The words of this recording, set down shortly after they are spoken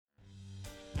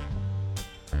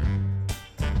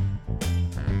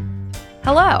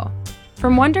Hello!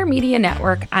 From Wonder Media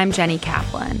Network, I'm Jenny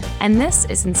Kaplan, and this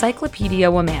is Encyclopedia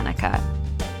Womanica.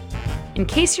 In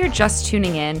case you're just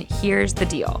tuning in, here's the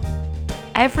deal.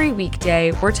 Every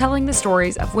weekday, we're telling the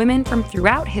stories of women from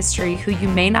throughout history who you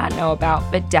may not know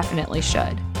about, but definitely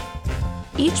should.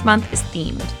 Each month is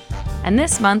themed, and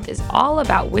this month is all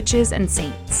about witches and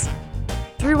saints.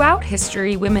 Throughout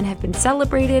history, women have been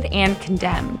celebrated and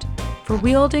condemned for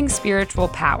wielding spiritual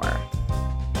power.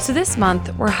 So this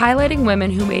month, we're highlighting women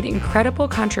who made incredible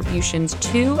contributions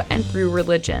to and through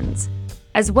religions,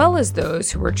 as well as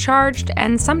those who were charged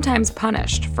and sometimes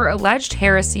punished for alleged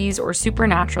heresies or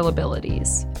supernatural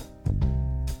abilities.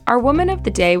 Our woman of the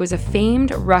day was a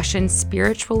famed Russian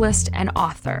spiritualist and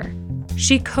author.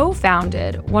 She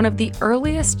co-founded one of the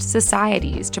earliest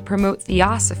societies to promote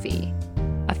theosophy,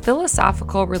 a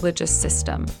philosophical religious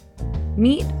system.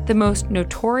 Meet the most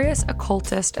notorious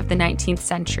occultist of the 19th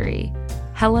century,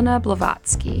 Helena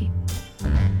Blavatsky.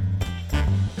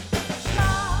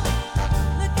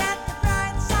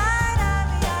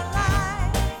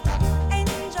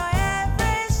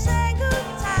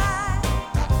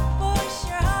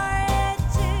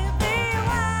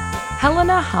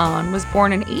 Helena Hahn was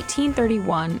born in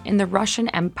 1831 in the Russian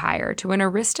Empire to an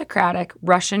aristocratic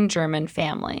Russian-German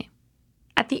family.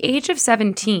 At the age of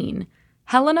 17,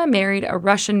 Helena married a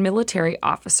Russian military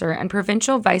officer and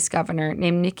provincial vice governor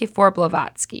named Nikifor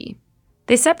Blavatsky.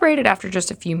 They separated after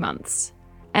just a few months,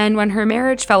 and when her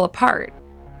marriage fell apart,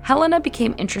 Helena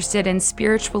became interested in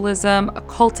spiritualism,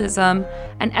 occultism,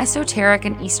 and esoteric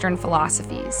and Eastern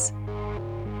philosophies.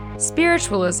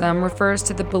 Spiritualism refers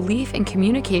to the belief in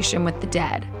communication with the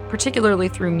dead, particularly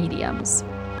through mediums.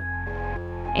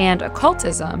 And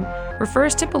occultism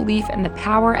refers to belief in the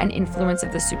power and influence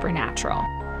of the supernatural.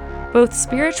 Both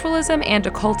spiritualism and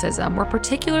occultism were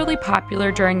particularly popular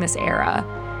during this era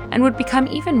and would become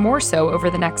even more so over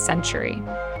the next century.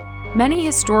 Many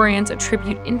historians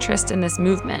attribute interest in this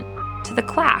movement to the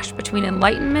clash between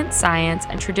Enlightenment science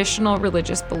and traditional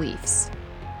religious beliefs.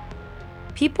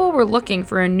 People were looking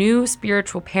for a new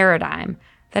spiritual paradigm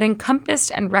that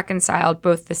encompassed and reconciled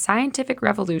both the scientific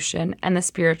revolution and the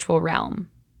spiritual realm.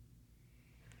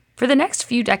 For the next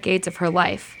few decades of her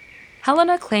life,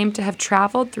 Helena claimed to have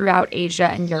traveled throughout Asia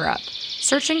and Europe,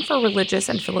 searching for religious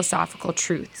and philosophical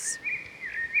truths.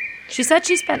 She said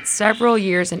she spent several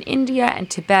years in India and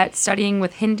Tibet studying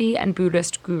with Hindi and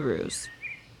Buddhist gurus.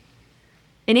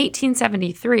 In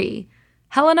 1873,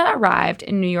 Helena arrived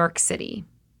in New York City.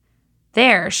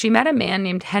 There, she met a man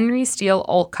named Henry Steele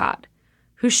Olcott,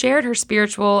 who shared her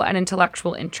spiritual and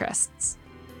intellectual interests.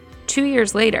 2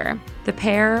 years later, the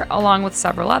pair, along with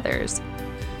several others,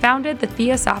 founded the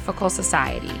Theosophical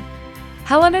Society.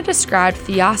 Helena described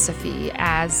theosophy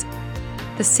as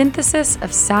the synthesis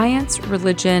of science,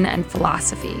 religion, and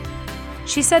philosophy.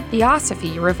 She said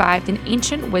theosophy revived an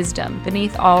ancient wisdom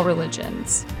beneath all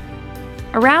religions.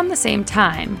 Around the same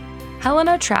time,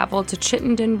 Helena traveled to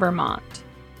Chittenden, Vermont.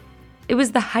 It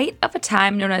was the height of a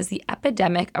time known as the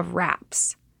epidemic of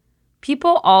raps.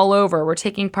 People all over were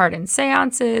taking part in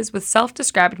seances with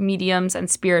self-described mediums and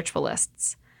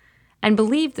spiritualists, and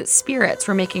believed that spirits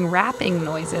were making rapping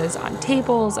noises on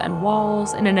tables and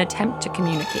walls in an attempt to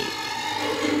communicate.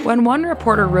 When one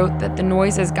reporter wrote that the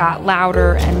noises got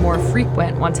louder and more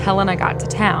frequent once Helena got to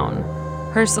town,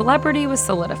 her celebrity was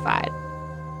solidified.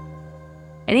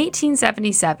 In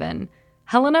 1877,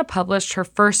 Helena published her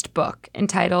first book,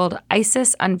 entitled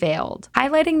Isis Unveiled,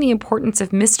 highlighting the importance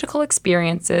of mystical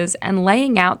experiences and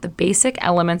laying out the basic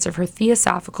elements of her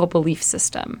theosophical belief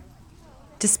system.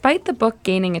 Despite the book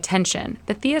gaining attention,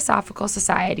 the Theosophical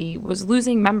Society was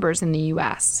losing members in the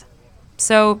U.S.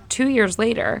 So, 2 years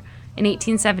later, in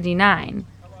 1879,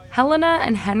 Helena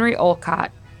and Henry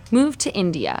Olcott moved to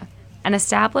India and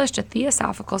established a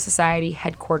Theosophical Society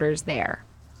headquarters there.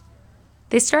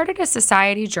 They started a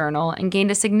society journal and gained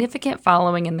a significant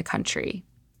following in the country.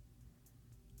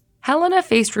 Helena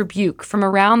faced rebuke from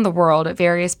around the world at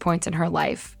various points in her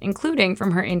life, including from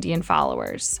her Indian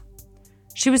followers.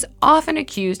 She was often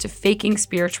accused of faking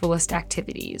spiritualist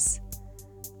activities.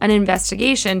 An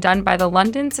investigation done by the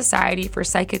London Society for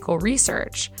Psychical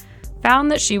Research found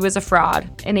that she was a fraud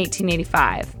in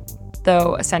 1885,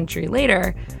 though a century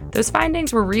later, those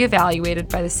findings were reevaluated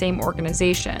by the same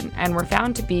organization and were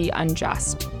found to be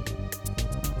unjust.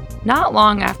 Not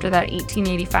long after that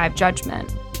 1885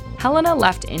 judgment, Helena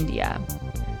left India.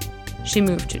 She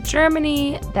moved to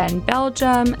Germany, then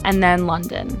Belgium, and then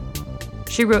London.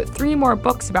 She wrote 3 more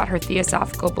books about her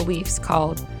theosophical beliefs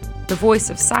called The Voice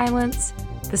of Silence,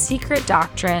 The Secret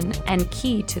Doctrine, and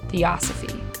Key to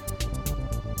Theosophy.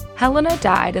 Helena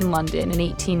died in London in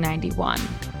 1891.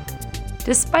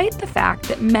 Despite the fact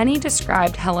that many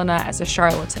described Helena as a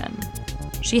charlatan,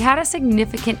 she had a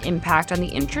significant impact on the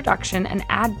introduction and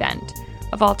advent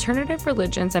of alternative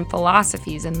religions and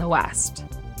philosophies in the West.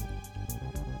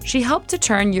 She helped to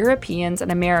turn Europeans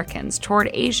and Americans toward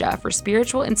Asia for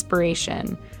spiritual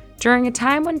inspiration during a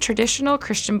time when traditional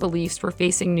Christian beliefs were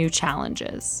facing new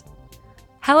challenges.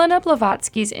 Helena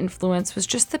Blavatsky's influence was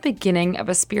just the beginning of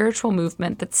a spiritual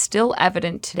movement that's still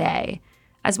evident today,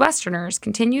 as Westerners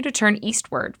continue to turn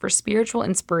eastward for spiritual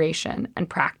inspiration and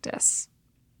practice.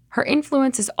 Her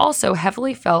influence is also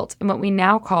heavily felt in what we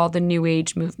now call the New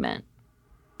Age movement.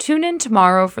 Tune in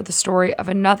tomorrow for the story of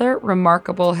another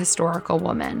remarkable historical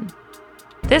woman.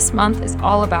 This month is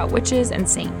all about witches and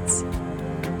saints.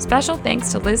 Special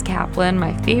thanks to Liz Kaplan,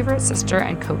 my favorite sister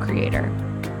and co-creator.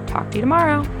 Talk to you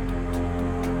tomorrow.